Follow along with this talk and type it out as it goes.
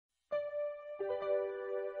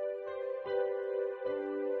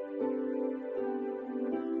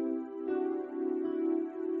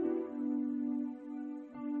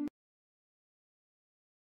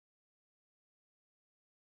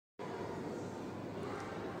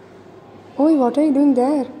Oi, what are you doing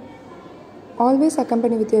there? Always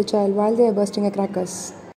accompany with your child while they are bursting a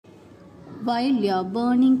crackers. While you're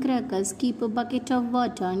burning crackers, keep a bucket of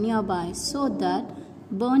water nearby so that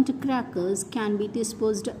burnt crackers can be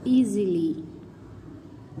disposed easily.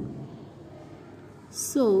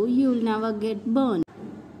 So you'll never get burned.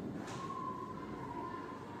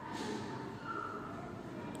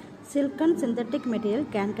 Silk and synthetic material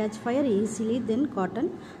can catch fire easily than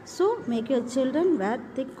cotton, so make your children wear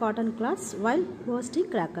thick cotton cloths while roasting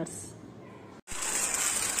crackers.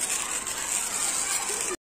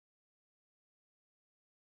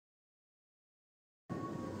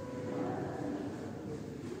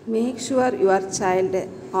 Make sure your child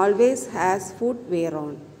always has footwear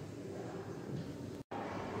on.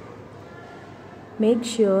 Make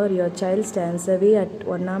sure your child stands away at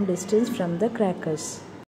one arm distance from the crackers.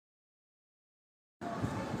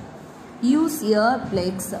 Use ear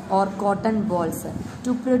plugs or cotton balls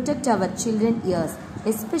to protect our children's ears,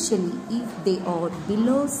 especially if they are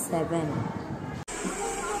below 7.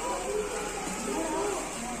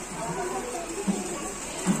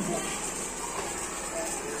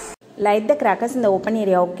 Light the crackers in the open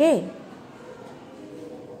area, okay?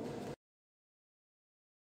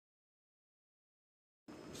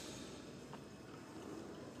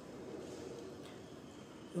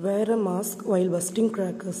 Wear a mask while busting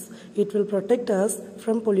crackers. It will protect us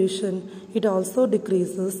from pollution. It also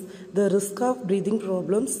decreases the risk of breathing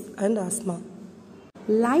problems and asthma.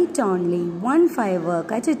 Light only one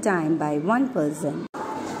firework at a time by one person.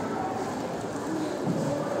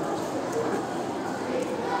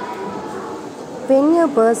 When you're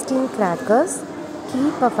bursting crackers,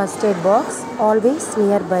 keep a first aid box always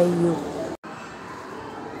nearby you.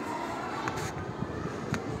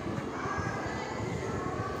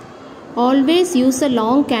 Always use a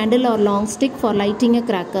long candle or long stick for lighting a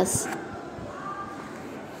crackers.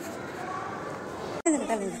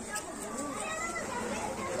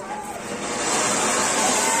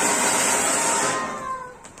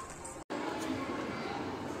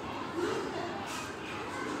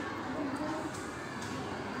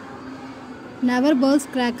 Never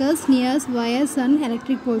burst crackers near wires and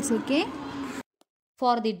electric poles, okay?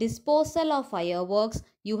 For the disposal of fireworks,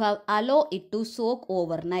 you have allow it to soak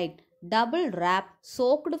overnight. Double wrap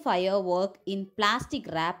soaked firework in plastic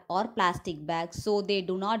wrap or plastic bags so they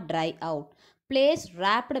do not dry out. Place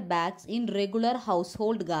wrapped bags in regular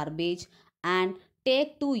household garbage and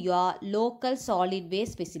take to your local solid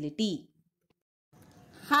waste facility.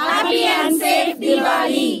 Happy and safe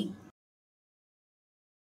Diwali!